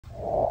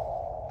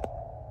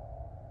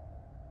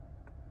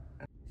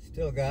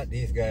Still got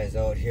these guys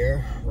out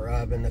here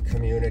robbing the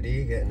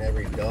community, getting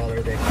every dollar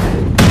they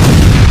can.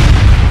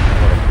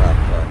 What a cop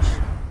clutch.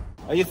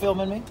 Are you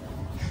filming me?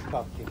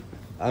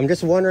 I'm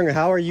just wondering,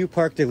 how are you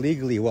parked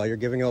illegally while you're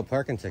giving out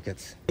parking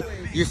tickets?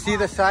 You see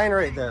the sign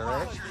right there,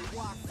 right?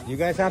 You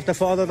guys have to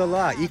follow the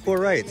law. Equal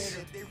rights.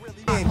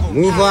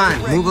 Move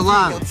on. Move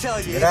along.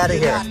 Get out of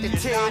here.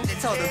 Unbelievable,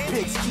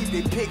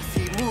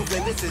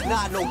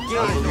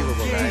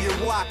 guys.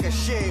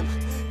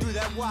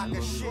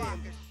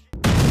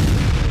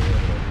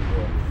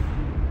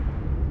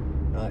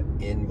 Not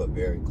in, but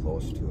very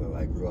close to it.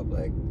 I grew up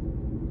like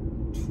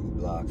 2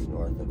 blocks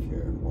north of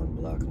here, 1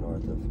 block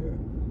north of here.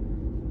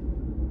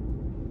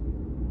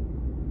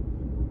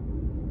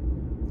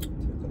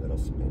 Took a little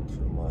spin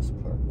through Moss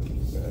Park with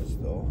you guys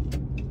though.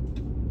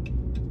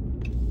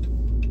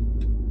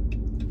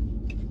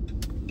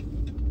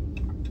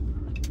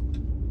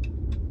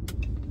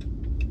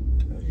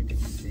 As you can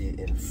see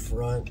in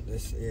front,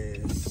 this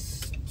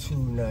is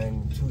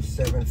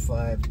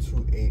 275,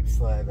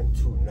 285, and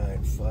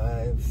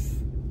 295.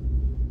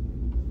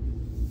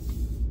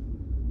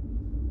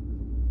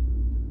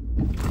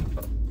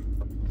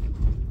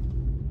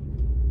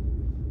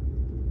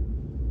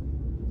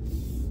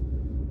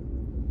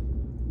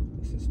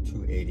 This is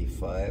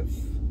 285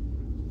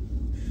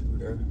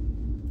 shooter.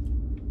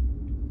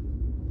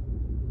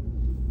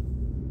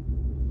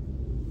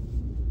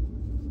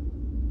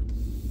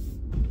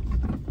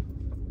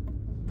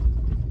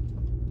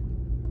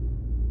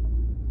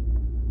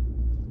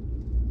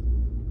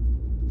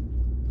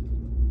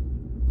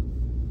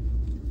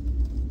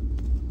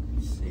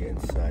 See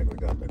inside, we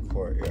got the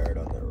courtyard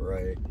on the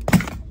right.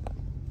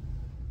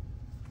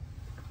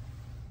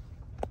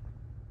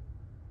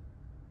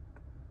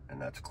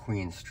 And that's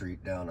Queen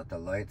Street down at the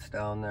lights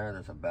down there.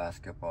 There's a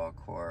basketball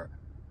court.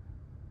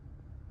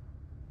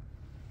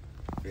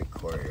 Big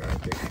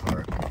courtyard, big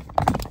park.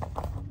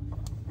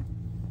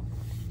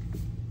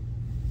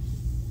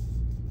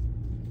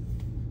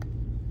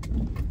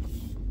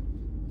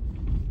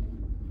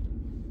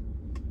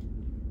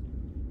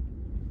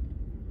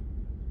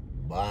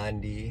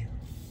 Bondi.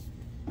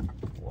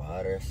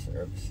 Water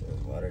services,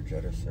 water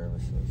jetter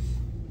services.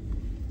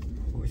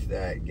 Who's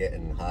that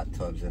getting hot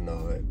tubs in the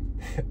hood?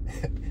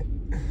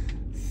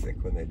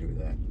 Sick when they do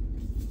that.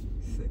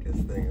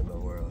 Sickest thing in the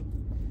world.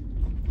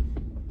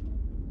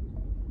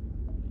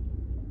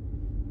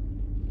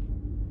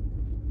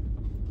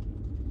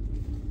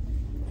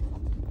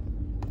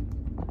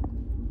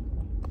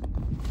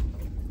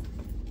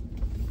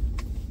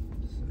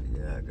 So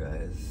yeah,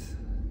 guys.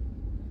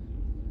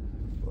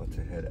 About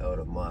to head out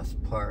of Moss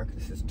Park.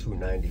 This is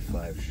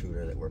 295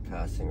 shooter that we're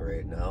passing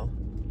right now.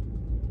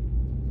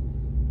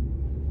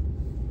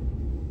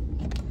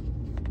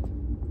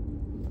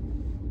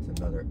 It's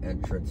another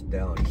entrance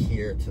down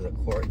here to the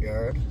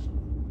courtyard. Go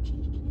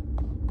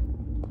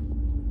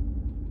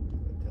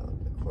down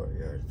the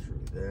courtyard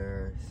through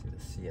there. See the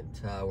CN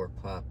Tower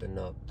popping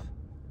up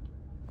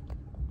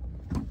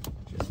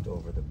just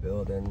over the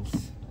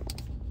buildings.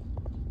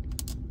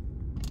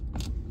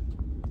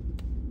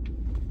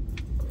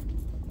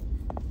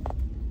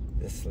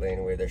 This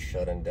laneway they're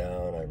shutting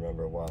down. I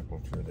remember walking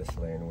through this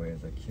laneway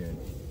as a kid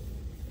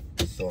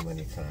so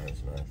many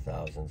times, man,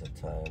 thousands of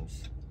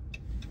times.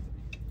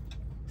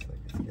 Looks like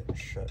it's getting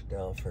shut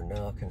down for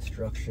now,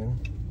 construction.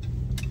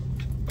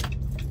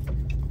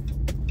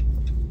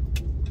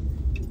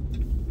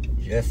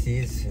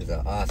 Jesse's is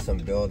an awesome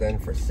building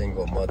for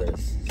single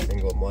mothers.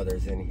 Single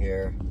mothers in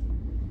here.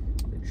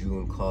 The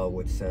June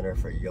Callwood Center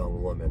for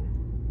Young Women.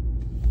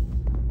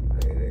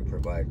 They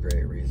provide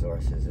great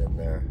resources in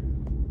there.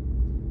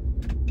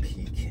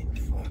 Peking,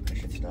 fuck, I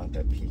should stop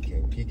at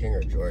Peking. Peking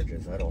or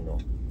George's, I don't know.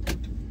 I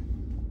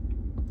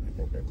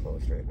think they're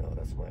closed right now,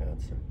 that's my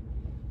answer.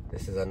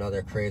 This is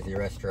another crazy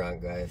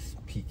restaurant, guys.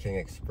 Peking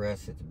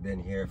Express, it's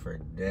been here for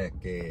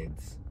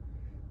decades.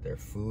 Their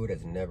food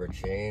has never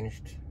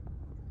changed.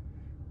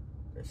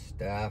 Their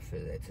staff,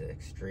 it's an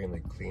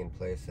extremely clean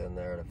place in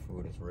there. The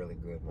food is really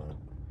good, man.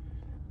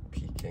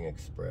 Peking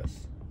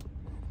Express.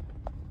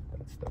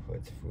 That's the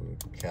hood's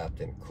food.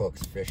 Captain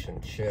Cook's Fish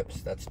and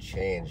Chips, that's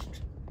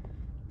changed.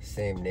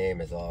 Same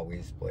name as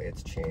always, but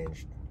it's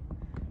changed.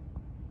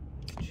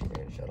 It's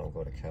changed. I don't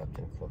go to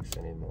Captain Cook's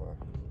anymore.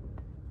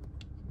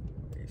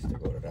 I used to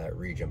go to that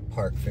Regent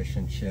Park Fish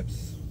and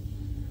Chips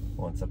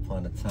once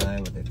upon a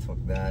time, but they took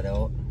that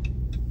out.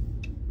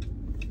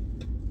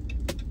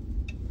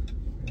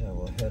 Yeah,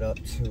 we'll head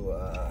up to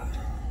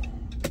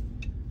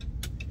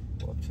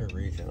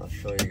Regent. I'll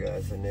show you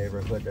guys the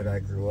neighborhood that I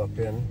grew up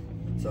in.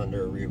 It's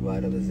under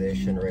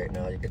revitalization right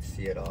now. You can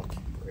see it all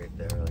right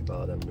there, like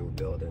all them new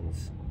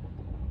buildings.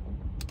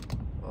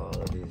 All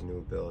of these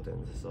new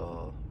buildings is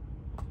all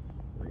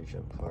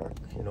Regent Park.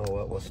 You know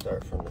what? We'll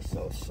start from the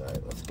south side.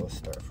 Let's go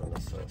start from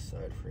the south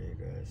side for you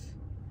guys.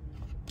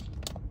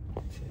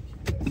 Take you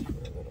guys for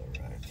a little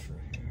ride through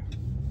here.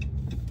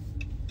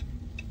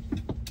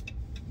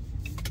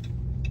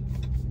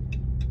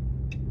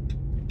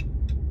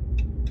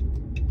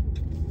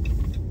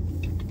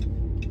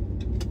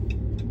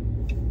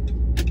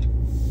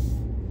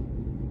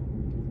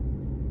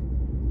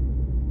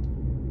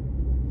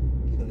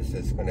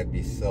 is going to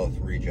be South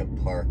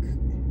Regent Park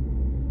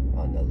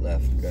on the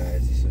left,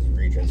 guys. This is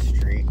Regent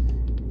Street.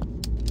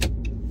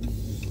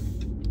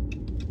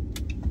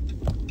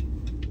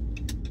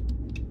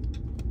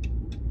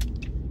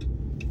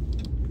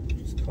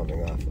 Just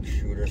coming off of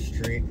Shooter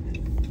Street.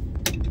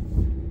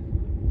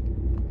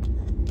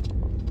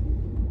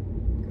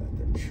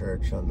 Got the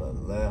church on the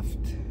left.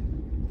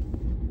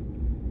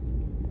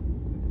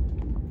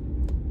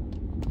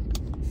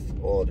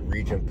 Old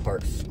Regent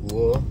Park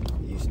School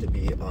used to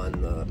be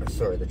on the,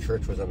 sorry, the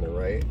church was on the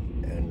right,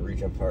 and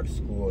Regent Park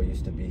School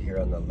used to be here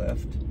on the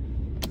left.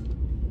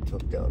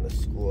 Took down the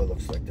school. It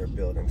looks like they're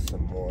building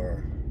some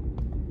more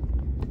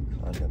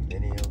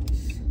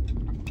condominiums.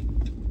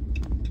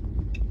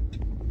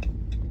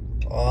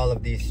 All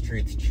of these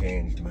streets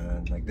changed,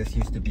 man. Like, this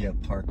used to be a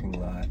parking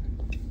lot.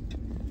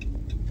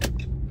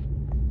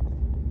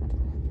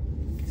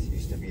 This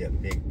used to be a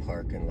big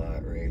parking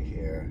lot right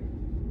here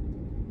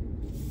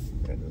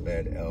that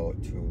led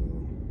out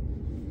to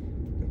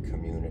the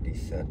community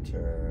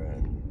center,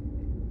 and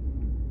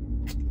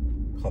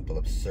a couple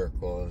of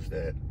circles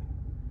that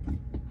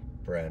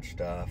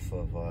branched off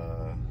of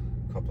a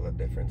couple of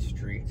different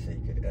streets that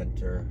you could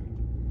enter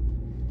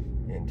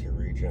into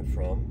Regent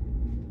from.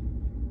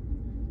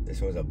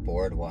 This was a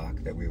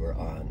boardwalk that we were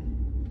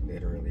on,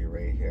 literally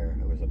right here.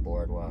 It was a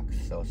boardwalk,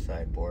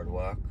 Southside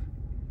Boardwalk.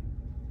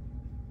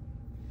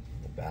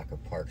 The back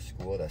of Park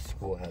School. That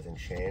school hasn't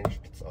changed.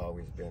 It's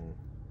always been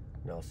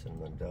Nelson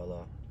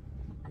Mandela.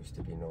 Used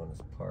to be known as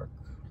Park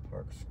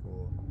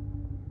School.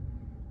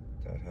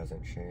 That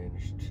hasn't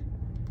changed.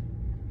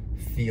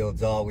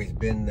 Field's always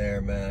been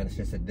there, man. It's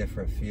just a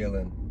different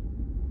feeling.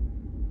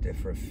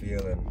 Different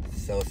feeling.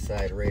 South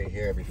side right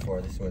here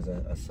before this was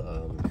a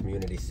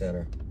community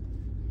center.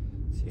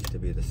 This used to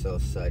be the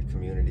South Side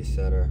Community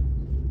Center.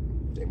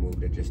 They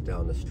moved it just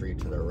down the street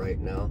to the right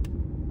now.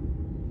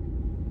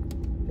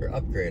 They're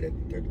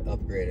upgraded. They're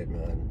upgraded,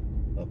 man.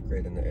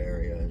 Upgrading the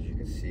area, as you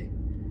can see.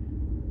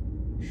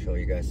 Show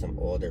you guys some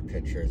older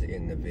pictures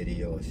in the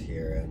videos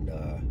here, and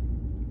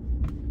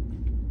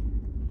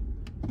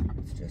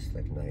it's just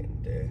like night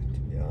and day, to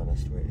be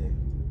honest with you.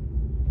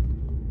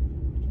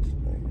 Just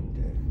night and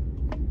day.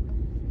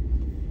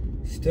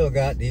 Still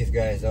got these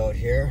guys out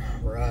here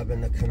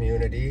robbing the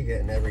community,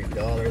 getting every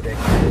dollar they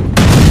can.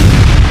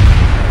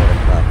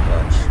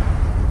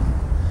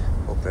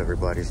 Hope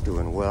everybody's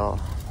doing well.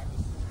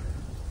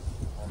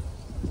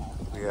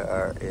 We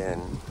are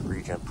in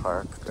Regent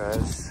Park,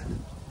 guys.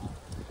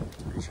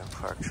 Regent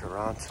Park,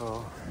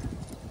 Toronto.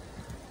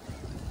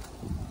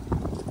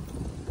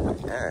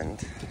 And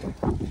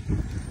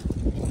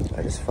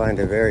I just find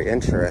it very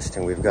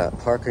interesting. We've got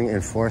parking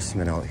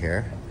enforcement out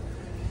here.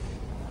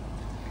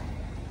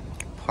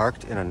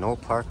 Parked in a no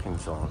parking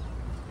zone.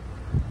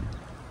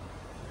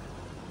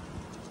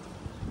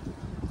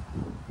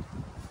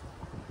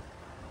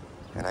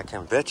 And I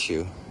can bet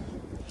you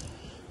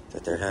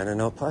that they're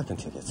handing out parking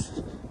tickets.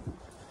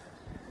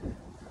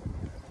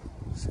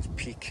 This is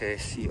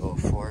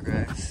PKCO4,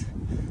 guys.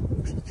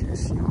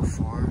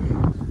 PKCO4.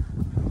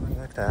 I'd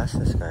like to ask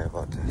this guy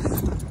about this.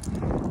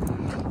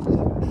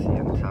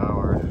 CM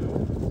Tower.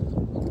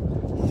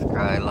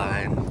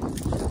 Skyline.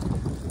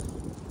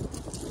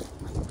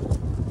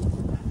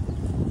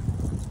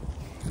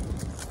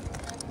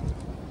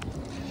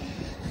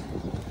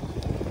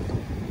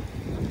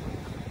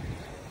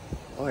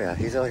 Oh yeah,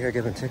 he's out here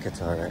giving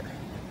tickets, all right.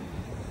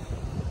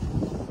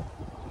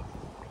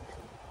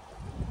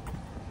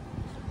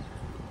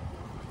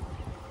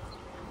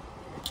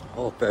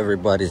 Hope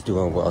everybody's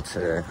doing well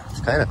today. It's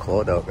kind of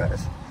cold out,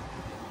 guys.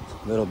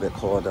 A little bit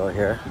cold out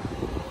here.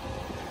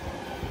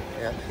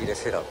 Yeah, he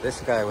just hit up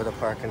this guy with a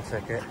parking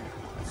ticket.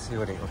 Let's see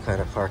what kind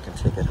of parking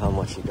ticket, how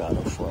much he got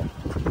him for.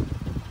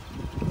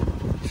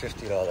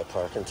 $50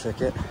 parking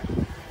ticket.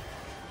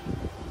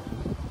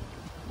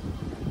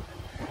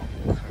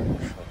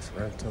 Trucks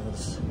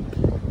Rentals.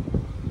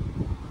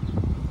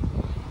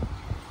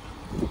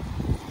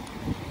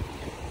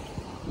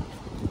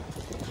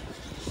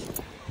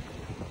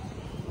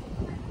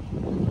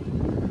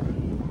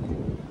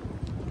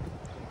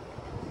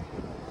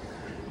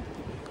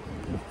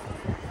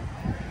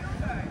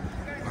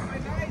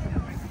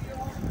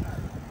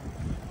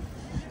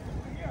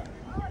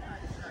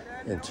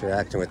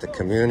 Interacting with the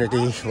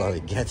community while he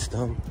gets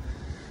them.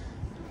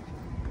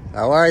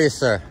 How are you,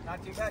 sir?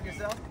 Not too bad,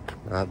 yourself?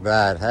 Not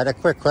bad. I had a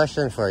quick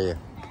question for you.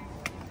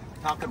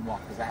 Talk and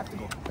walk, because I have to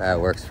go. That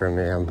works for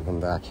me. I'm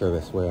back here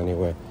this way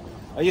anyway.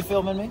 Are you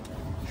filming me?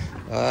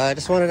 I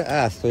just wanted to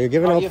ask. So you're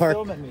giving out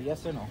filming me?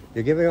 Yes or no?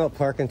 You're giving out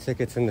parking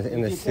tickets in the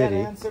city. If you can't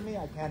answer me,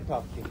 I can't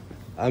talk to you.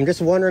 I'm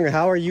just wondering,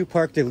 how are you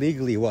parked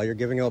illegally while you're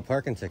giving out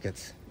parking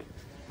tickets?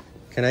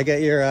 Can I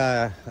get your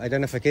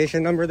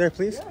identification number there,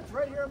 please? Yeah, it's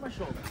right here on my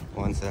shoulder.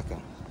 1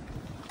 second.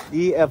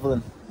 D.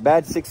 Evlyn,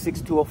 badge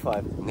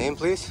 66205. Name,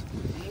 please?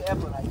 D.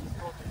 Evlyn, I just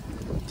told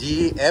D.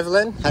 you.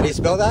 Evlyn? How do you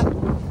spell that?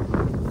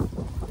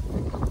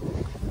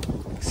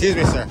 Excuse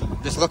me, sir.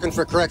 Just looking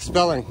for correct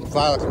spelling.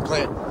 File a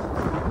complaint.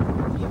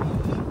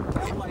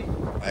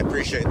 I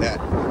appreciate that.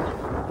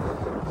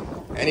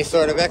 Any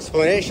sort of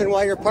explanation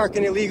why you're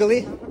parking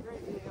illegally?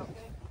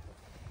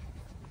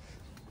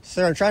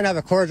 Sir, I'm trying to have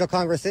a cordial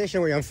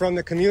conversation with you. I'm from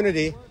the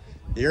community.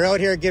 You're out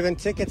here giving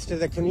tickets to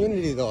the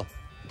community, though,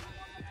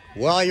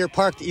 while you're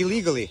parked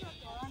illegally.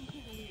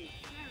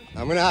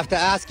 I'm gonna have to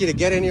ask you to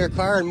get in your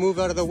car and move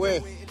out of the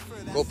way.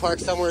 Go park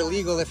somewhere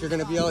legal if you're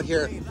gonna be out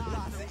here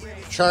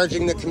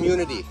charging the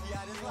community.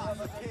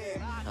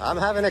 I'm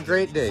having a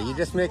great day. You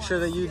just make sure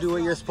that you do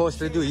what you're supposed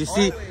to do. You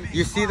see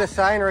the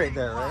sign right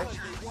there, right?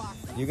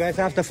 You guys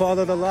have to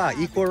follow the law.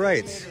 Equal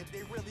rights.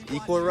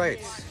 Equal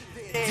rights.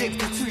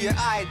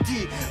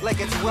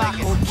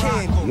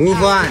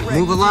 Move on.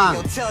 Move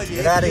along.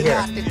 Get out of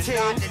here.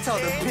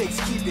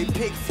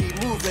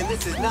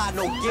 This is not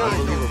no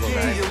game.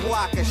 You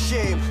walk of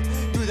shame.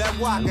 Do that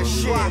walk of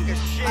shame.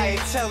 I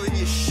ain't telling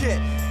you shit.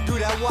 Do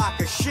that walk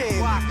of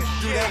shame.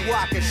 Do that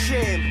walk of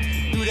shame.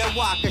 Do that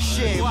walk of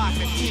shame.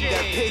 Keep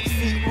that pig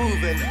feet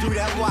moving. Do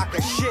that walk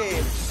of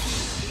shame.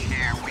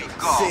 Here we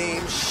go.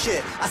 Same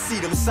shit. I see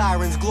them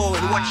sirens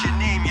glowing. What's your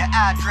name, your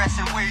address,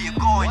 and where you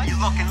going? You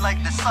looking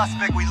like the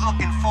suspect we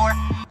looking for?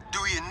 Do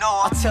you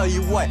know? I'll tell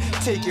you what.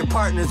 Take your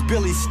partner's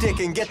billy stick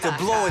and get to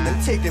blowing. Then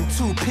take them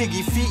 2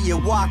 piggy feet you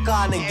walk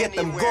on and get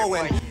them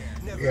going.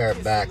 We are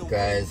back,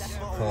 guys.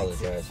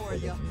 Apologize for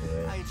the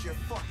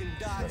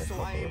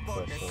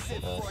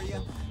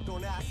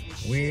delay.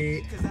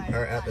 We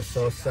are at the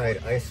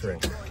Southside Ice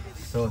Rink,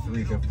 South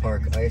Regent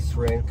Park Ice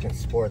Rink and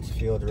Sports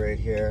Field right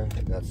here.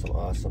 They got some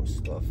awesome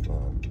stuff,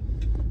 man.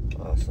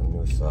 Awesome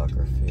new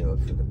soccer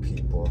field for the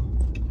people.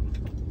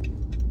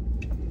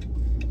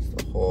 It's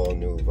a whole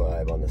new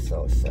vibe on the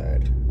south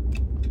side.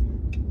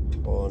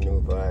 Whole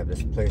new vibe.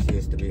 This place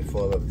used to be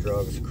full of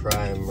drugs,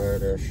 crime,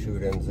 murder,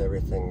 shootings,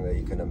 everything that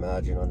you can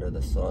imagine under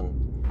the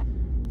sun.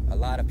 A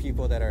lot of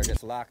people that are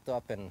just locked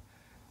up and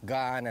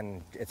gone,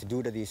 and it's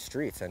due to these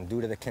streets and due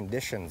to the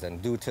conditions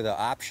and due to the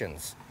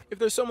options. If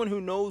there's someone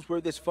who knows where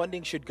this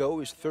funding should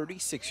go, is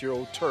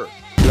 36-year-old Turk.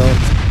 Hello.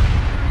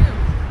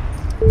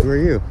 Who are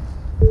you?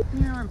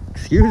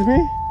 Excuse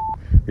me?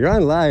 You're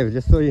on live,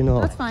 just so you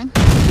know. That's fine.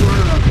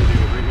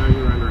 Right now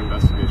you're under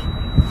investigation.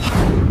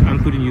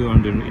 I'm putting you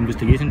under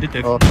investigation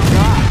detective. Oh,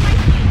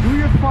 God. Do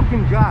your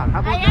fucking job.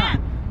 How about that?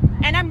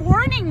 And I'm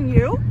warning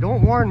you.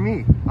 Don't warn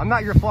me. I'm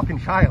not your fucking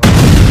child.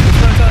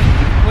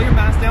 Pull your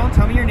mask down,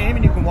 tell me your name,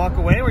 and you can walk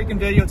away, or you can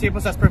videotape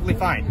us. That's perfectly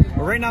fine.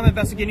 But right now I'm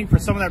investigating for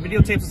someone that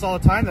videotapes us all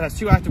the time that has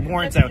 2 active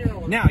warrants out.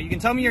 Now, you can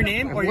tell me your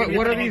name, or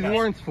what are these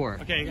warrants for?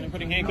 Okay, you're going to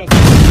put in handcuffs.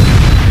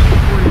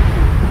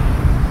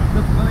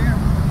 Look familiar?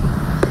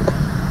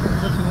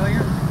 Look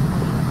familiar?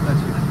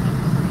 That's you.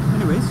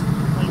 Anyways,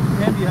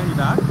 hand behind your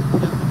back.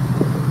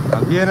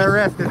 I'm being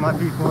arrested, my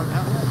people.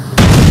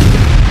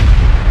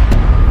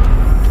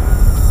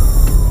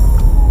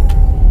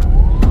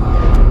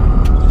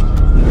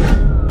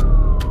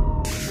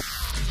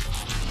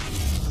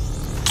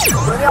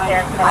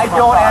 I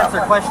don't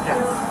answer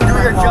questions. Do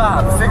your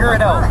job. Figure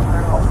it out.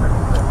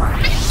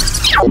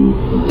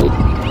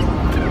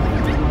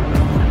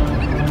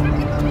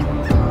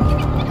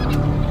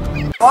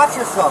 Watch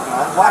yourself,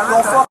 man.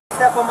 Don't fucking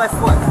step on my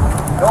foot.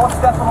 Don't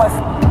step on my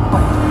foot.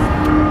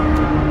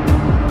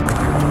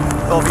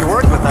 So if you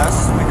work with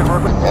us, we can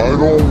work with... I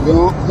don't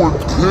work with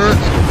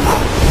kids.